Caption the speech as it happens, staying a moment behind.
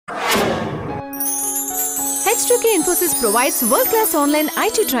H2K Infosys provides world-class online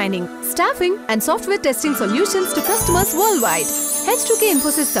IT training, staffing and software testing solutions to customers worldwide. H2K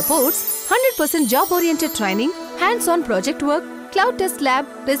Infosys supports 100% job-oriented training, hands-on project work, cloud test lab,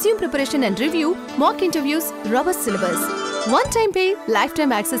 resume preparation and review, mock interviews, robust syllabus. One-time pay,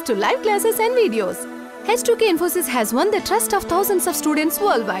 lifetime access to live classes and videos. H2K Infosys has won the trust of thousands of students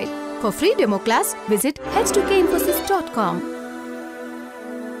worldwide. For free demo class, visit h2kinfosys.com.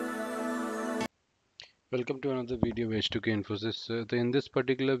 Welcome to another video of H2K Infosys. In this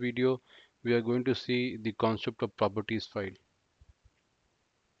particular video, we are going to see the concept of properties file,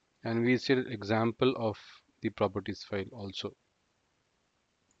 and we see an example of the properties file also.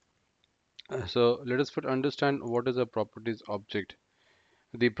 So let us first understand what is a properties object.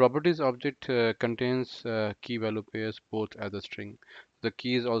 The properties object contains key value pairs both as a string. The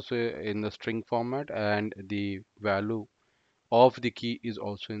key is also in the string format, and the value of the key is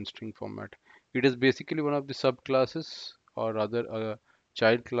also in string format. It is basically one of the subclasses, or rather a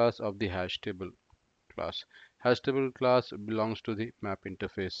child class of the hash table class. Hash table class belongs to the map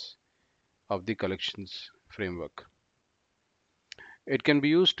interface of the collections framework. It can be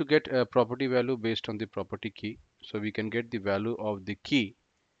used to get a property value based on the property key. So we can get the value of the key,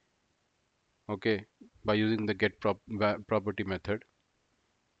 okay, by using the property method.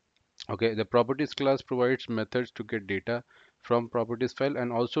 Okay, the properties class provides methods to get data from properties file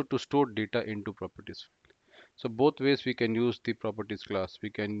and also to store data into properties file. So both ways we can use the properties class. We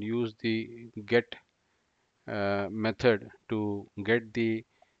can use the get method to get the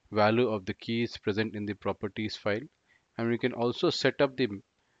value of the keys present in the properties file, and we can also set up the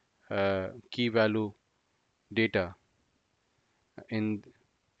key value data in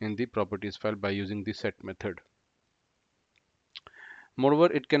the properties file by using the set method.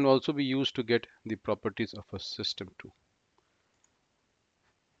 Moreover, it can also be used to get the properties of a system too.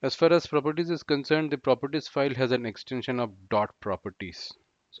 As far as properties is concerned, the properties file has an extension of dot properties.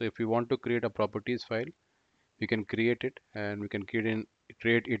 So if we want to create a properties file, we can create it, and we can create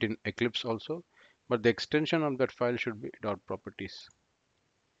it in Eclipse also, but the extension of that file should be dot properties.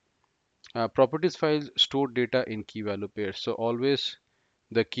 Properties files store data in key value pairs, so always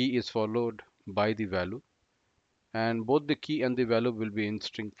the key is followed by the value, and both the key and the value will be in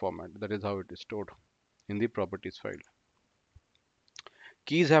string format. That is how it is stored in the properties file.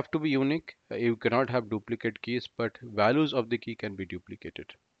 Keys have to be unique. You cannot have duplicate keys, but values of the key can be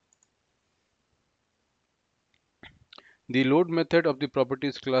duplicated. The load method of the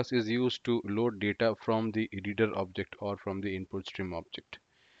properties class is used to load data from the reader object or from the input stream object.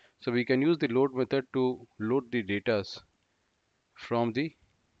 So we can use the load method to load the data from the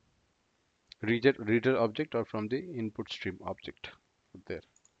reader object or from the input stream object there.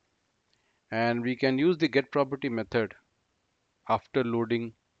 And we can use the get property method after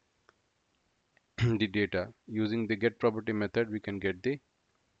loading the data. Using the get property method, we can get the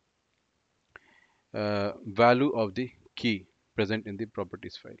value of the key present in the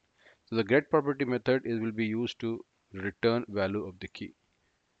properties file. So the get property method will be used to return value of the key.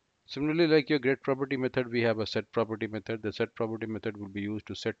 Similarly, like your get property method, we have a set property method. The set property method will be used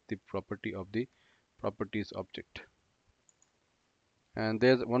to set the property of the properties object. And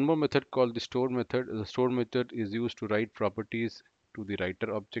there's one more method called the store method. The store method is used to write properties to the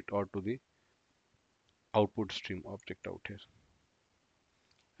writer object or to the output stream object out here.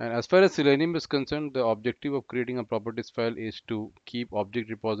 And as far as Selenium is concerned, the objective of creating a properties file is to keep object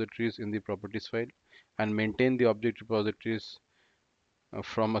repositories in the properties file and maintain the object repositories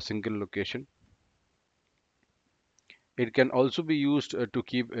from a single location. It can also be used to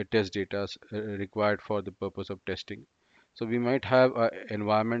keep test data required for the purpose of testing. So we might have an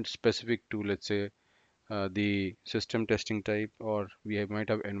environment specific to, let's say, the system testing type, or we might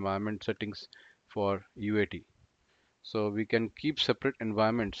have environment settings for UAT. So we can keep separate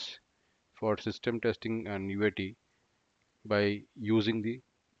environments for system testing and UAT by using the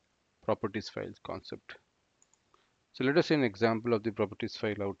properties files concept. So let us see an example of the properties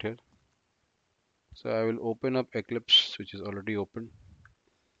file out here. So I will open up Eclipse, which is already open,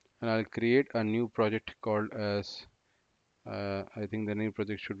 and I'll create a new project called as I think the new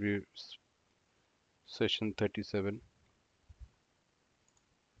project should be session 37.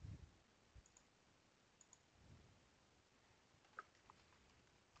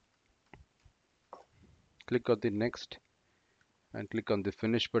 Click on the next and click on the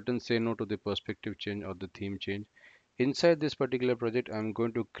finish button. Say no to the perspective change or the theme change. Inside this particular project, I'm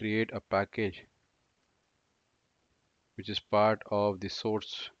going to create a package which is part of the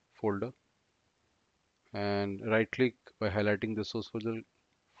source folder, and right click by highlighting the source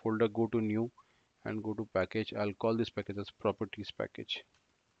folder, go to new and go to package. I'll call this package as properties package.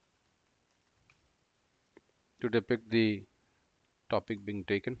 to depict the topic being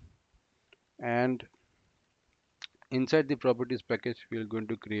taken. And inside the properties package, we are going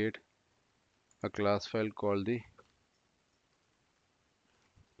to create a class file called the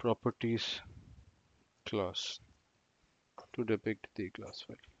properties class to depict the class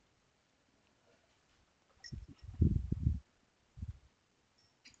file.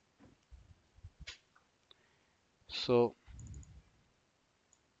 So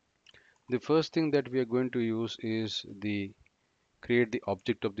the first thing that we are going to use is the create the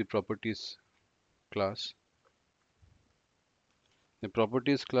object of the properties class. The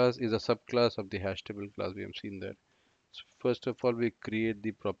properties class is a subclass of the hash table class. We have seen that. So first of all, we create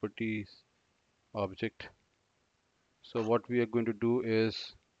the properties object. So what we are going to do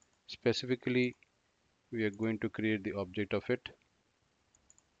is specifically we are going to create the object of it.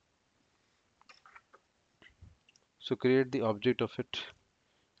 So create the object of it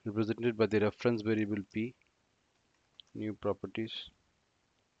represented by the reference variable p, new properties.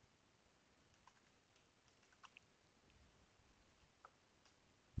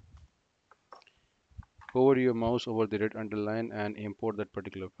 Hover your mouse over the red underline and import that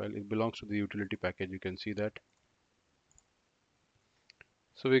particular file. It belongs to the utility package. You can see that.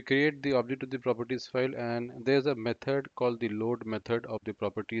 So we create the object of the properties file, and there's a method called the load method of the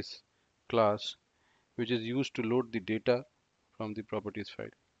properties class, which is used to load the data from the properties file.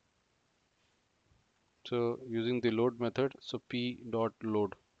 So using the load method, so p dot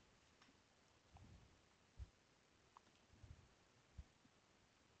load.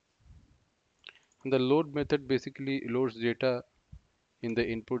 And the load method basically loads data in the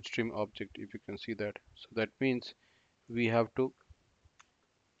input stream object, if you can see that. So that means we have to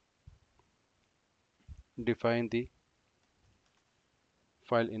define the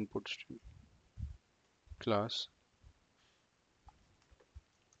file input stream class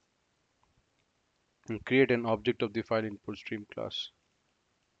and create an object of the file input stream class.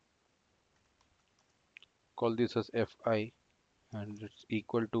 Call this as fi, and it's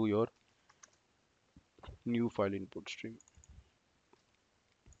equal to your new file input stream.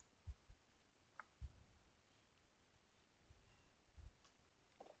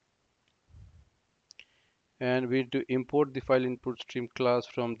 And we need to import the file input stream class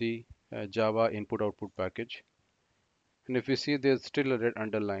from the Java input output package. And if you see, there's still a red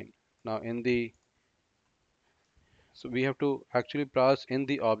underline. Now in the so we have to actually pass in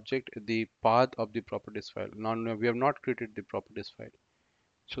the object the path of the properties file. Now we have not created the properties file.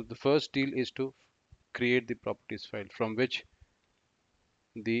 So the first deal is to create the properties file from which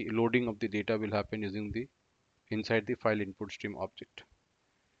the loading of the data will happen using the inside the file input stream object.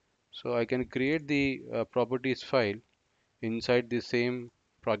 So I can create the properties file inside the same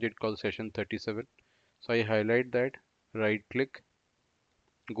project called session 37. So I highlight that, right click,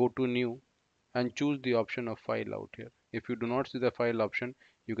 go to new, and choose the option of file out here. If you do not see the file option,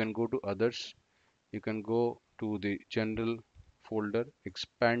 you can go to others, you can go to the general folder,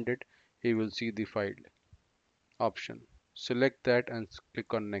 expand it, you will see the file option. Select that and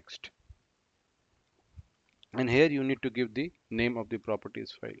click on next. And here you need to give the name of the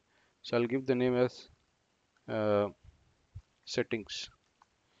properties file. So I'll give the name as uh, settings,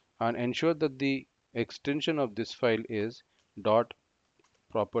 and ensure that the extension of this file is dot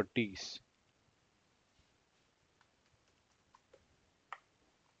properties,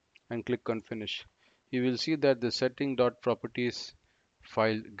 and click on finish. You will see that the setting.properties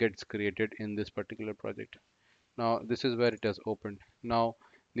file gets created in this particular project. Now this is where it has opened. Now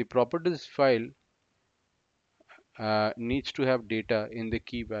the properties file needs to have data in the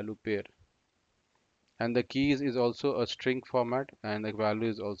key value pair, and the keys is also a string format, and the value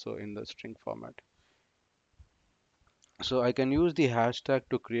is also in the string format. So I can use the hashtag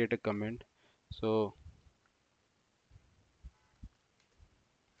to create a comment. So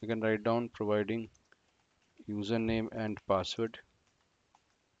I can write down providing username and password.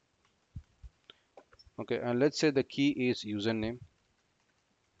 Okay, and let's say the key is username,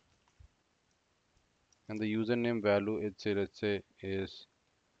 and the username value it's let's say is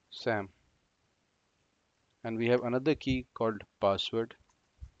Sam, and we have another key called password,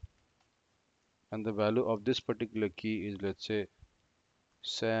 and the value of this particular key is let's say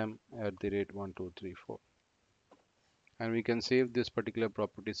Sam at the rate 1234, and we can save this particular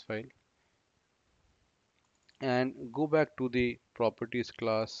properties file and go back to the properties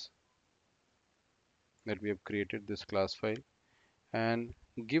class that we have created, this class file, and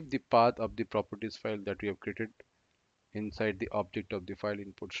give the path of the properties file that we have created inside the object of the file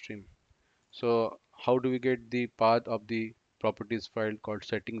input stream. So how do we get the path of the properties file called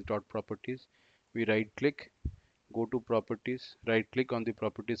settings.properties? We right click, go to properties, right click on the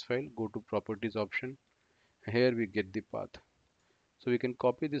properties file, go to properties option, Here we get the path. So we can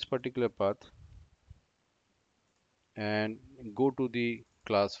copy this particular path and go to the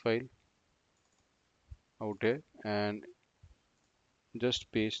class file out here and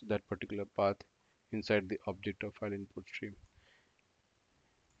just paste that particular path inside the object of file input stream.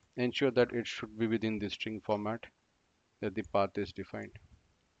 Ensure that it should be within the string format that the path is defined.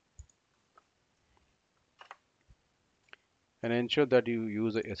 And ensure that you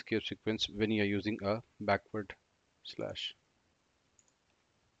use a escape sequence when you are using a backward slash.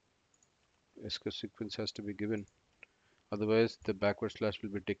 Escape sequence has to be given, otherwise the backward slash will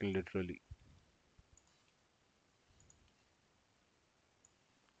be taken literally.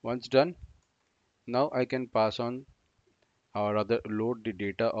 Once done, now I can pass on or rather load the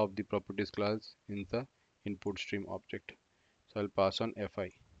data of the properties class in the input stream object. So I'll pass on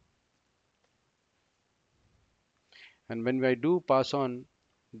fi. And when I do pass on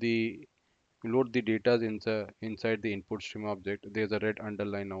the load the data inside the input stream object, there's a red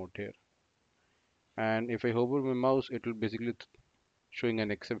underline out here. And if I hover my mouse, it will basically showing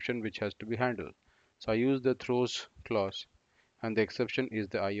an exception which has to be handled. So I use the throws clause, and the exception is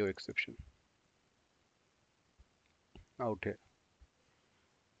the IO exception out here.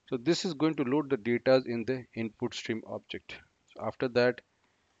 So this is going to load the data in the input stream object. So after that,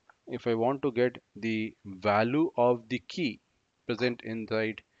 if I want to get the value of the key present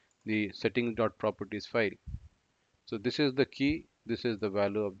inside the settings.properties file, so this is the key, this is the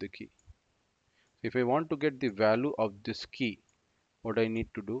value of the key. If I want to get the value of this key, what I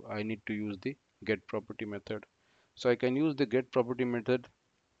need to do, I need to use the get property method. So I can use the get property method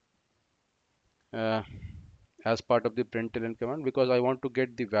uh, as part of the println command because I want to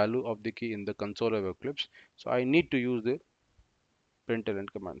get the value of the key in the console of Eclipse. So I need to use the println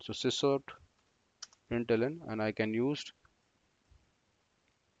command. So sysout println, and I can use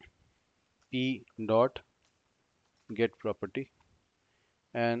p dot get property,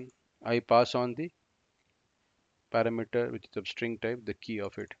 and I pass on the parameter which is of string type, the key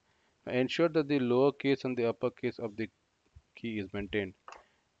of it. I ensure that the lowercase and the uppercase of the key is maintained,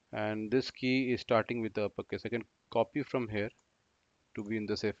 and this key is starting with the uppercase. I can copy from here to be in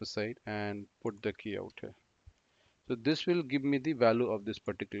the safer side and put the key out here. So this will give me the value of this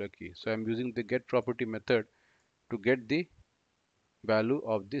particular key. So I'm using the get property method to get the value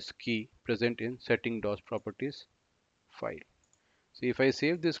of this key present in setting.properties file. So if I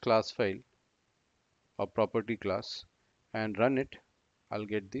save this class file or property class and run it, I'll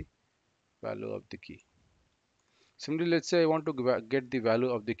get the value of the key. Similarly, let's say I want to get the value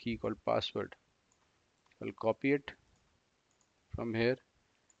of the key called password. I'll copy it from here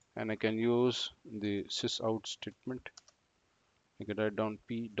and I can use the sysout statement. I can write down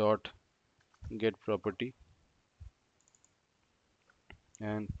p dot get property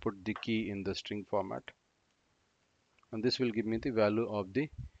and put the key in the string format, and this will give me the value of the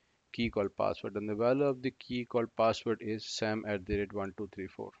key called password, and the value of the key called password is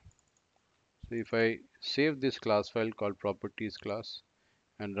sam@1234. So if I save this class file called properties class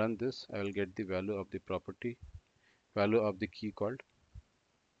and run this, I will get the value of the property value of the key called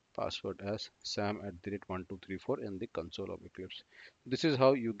password as sam@1234 in the console of Eclipse. This is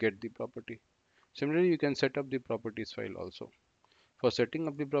how you get the property. Similarly, you can set up the properties file also. For setting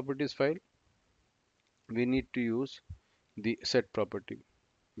up the properties file, we need to use the set property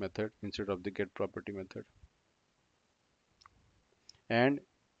method instead of the get property method, and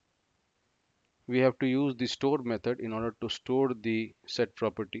we have to use the store method in order to store the set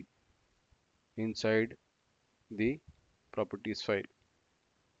property inside the properties file,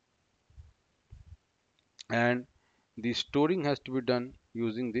 and the storing has to be done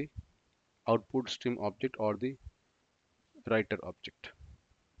using the output stream object or the writer object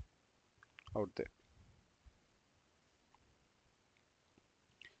out there.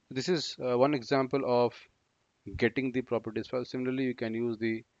 This is one example of getting the properties file. Similarly, you can use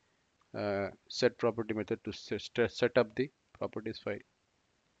the set property method to set up the properties file.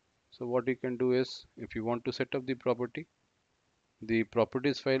 So what you can do is, if you want to set up the properties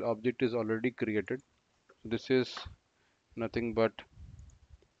file object is already created. This is nothing but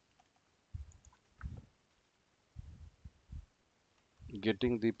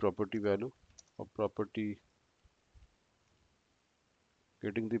getting the property value or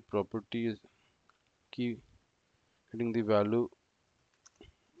getting the properties key, getting the value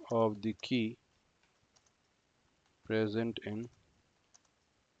of the key present in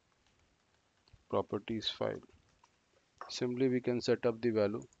properties file. Simply we can set up the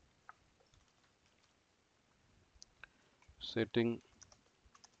value, setting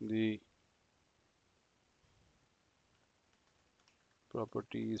the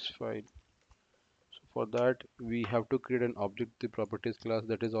properties file. So For that, we have to create an object, the properties class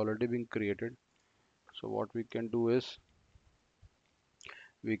that is already being created. So what we can do is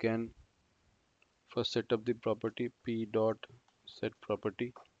we can first set up the property p dot set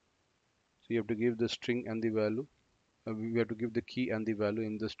property. So you have to give the string and the value. We have to give the key and the value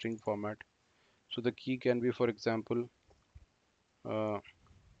in the string format. So the key can be, for example, uh,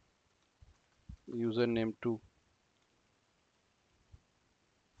 username 2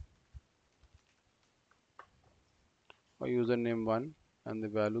 or username 1, and the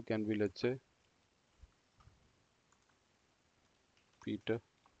value can be, let's say, Peter.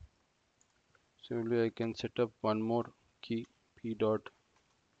 Similarly, I can set up one more key, p dot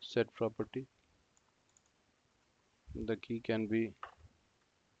set property. The key can be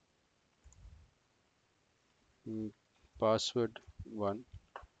password 1,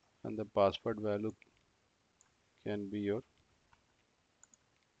 and the password value can be your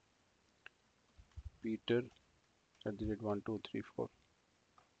Peter at the rate 1234.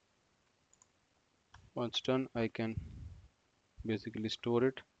 Once done, I can basically store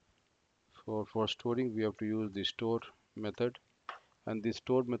it. For storing, we have to use the store method, and the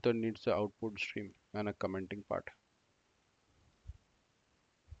store method needs the output stream and a commenting part.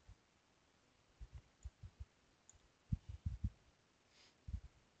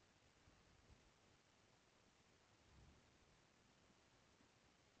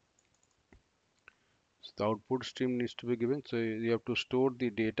 So the output stream needs to be given, so you have to store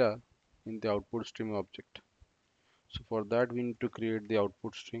the data in the output stream object. So for that, we need to create the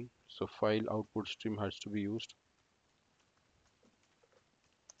output string. So file output stream has to be used.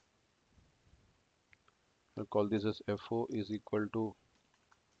 I'll call this as fo is equal to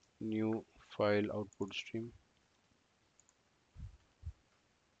new file output stream.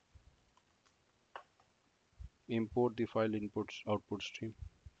 Import the file inputs output stream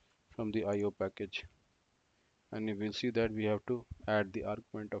from the IO package, and you will see that we have to add the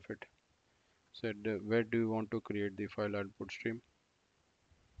argument of it. So where do you want to create the file output stream?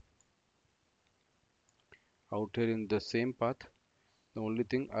 Out here in the same path. The only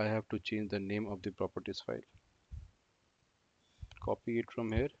thing, I have to change the name of the properties file. Copy it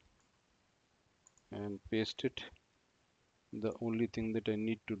from here and paste it. The only thing that I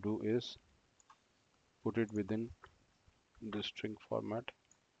need to do is put it within the string format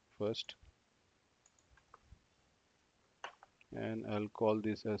first, and I'll call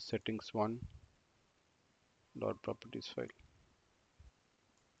this as settings1 dot properties file,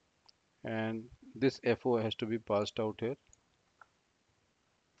 and this fo has to be passed out here,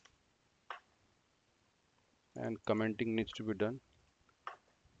 and commenting needs to be done.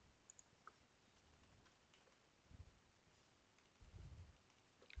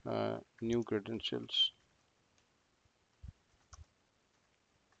 New credentials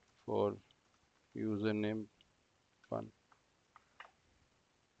for username 1.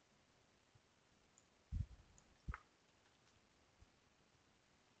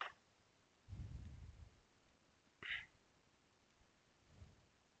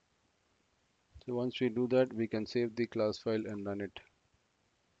 So once we do that, we can save the class file and run it.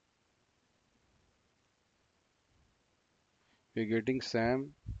 We're getting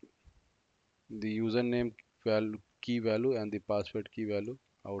Sam, the username value, key value, and the password key value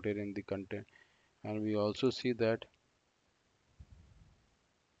out here in the content, and we also see that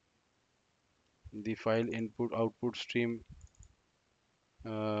the file input output stream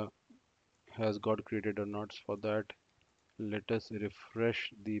has got created or not. For that, let us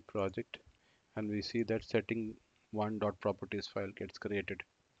refresh the project, and we see that setting1 dot properties file gets created,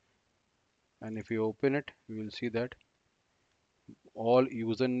 and if you open it, you will see that all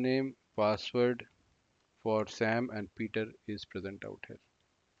username password for Sam and Peter is present out here,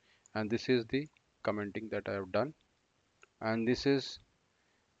 and this is the commenting that I have done, and this is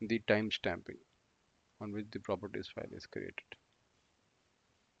the time stamping on which the properties file is created.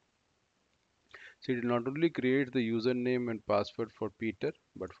 So it not only creates the username and password for Peter,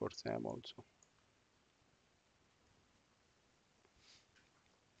 but for Sam also.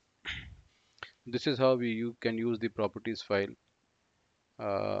 This is how you can use the properties file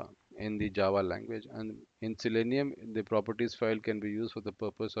uh, in the Java language, and in Selenium, the properties file can be used for the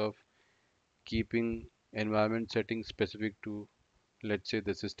purpose of keeping environment settings specific to, let's say,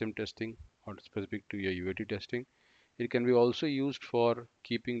 the system testing, or specific to your UAT testing. It can be also used for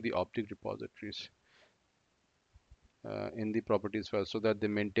keeping the object repositories in the properties file, so that the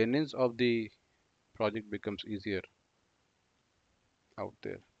maintenance of the project becomes easier out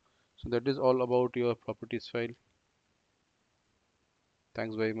there. So that is all about your properties file.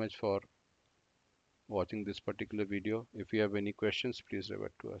 Thanks very much for watching this particular video. If you have any questions, please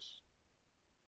revert to us.